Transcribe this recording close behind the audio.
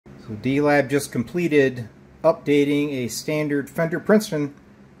So D-Lab just completed updating a standard Fender Princeton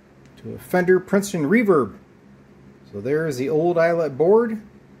to a Fender Princeton Reverb. So there's the old eyelet board,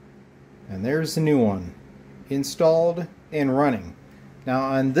 and there's the new one, installed and running. Now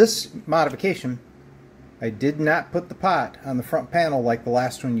on this modification, I did not put the pot on the front panel like the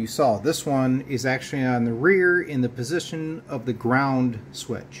last one you saw. This one is actually on the rear in the position of the ground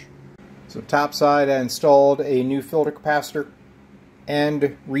switch. So top side, I installed a new filter capacitor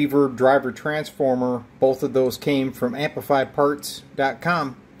and reverb driver transformer. Both of those came from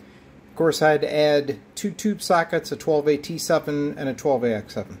amplifiedparts.com. Of course, I had to add 2 tube sockets, a 12A-T7 and a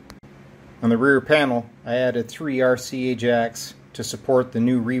 12A-X7. On the rear panel, I added 3 RCA jacks to support the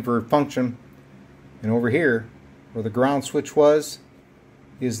new reverb function. And over here, where the ground switch was,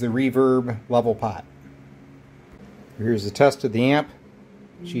 is the reverb level pot. Here's the test of the amp.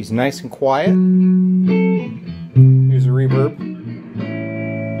 She's nice and quiet. Here's the reverb.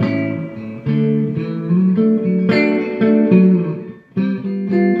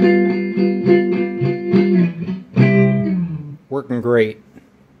 Working great.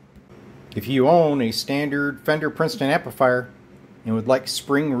 If you own a standard Fender Princeton amplifier and would like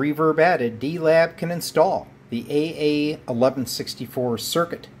spring reverb added, D-Lab can install the AA1164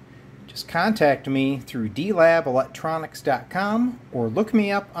 circuit. Just contact me through dlabelectronics.com or look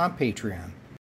me up on Patreon.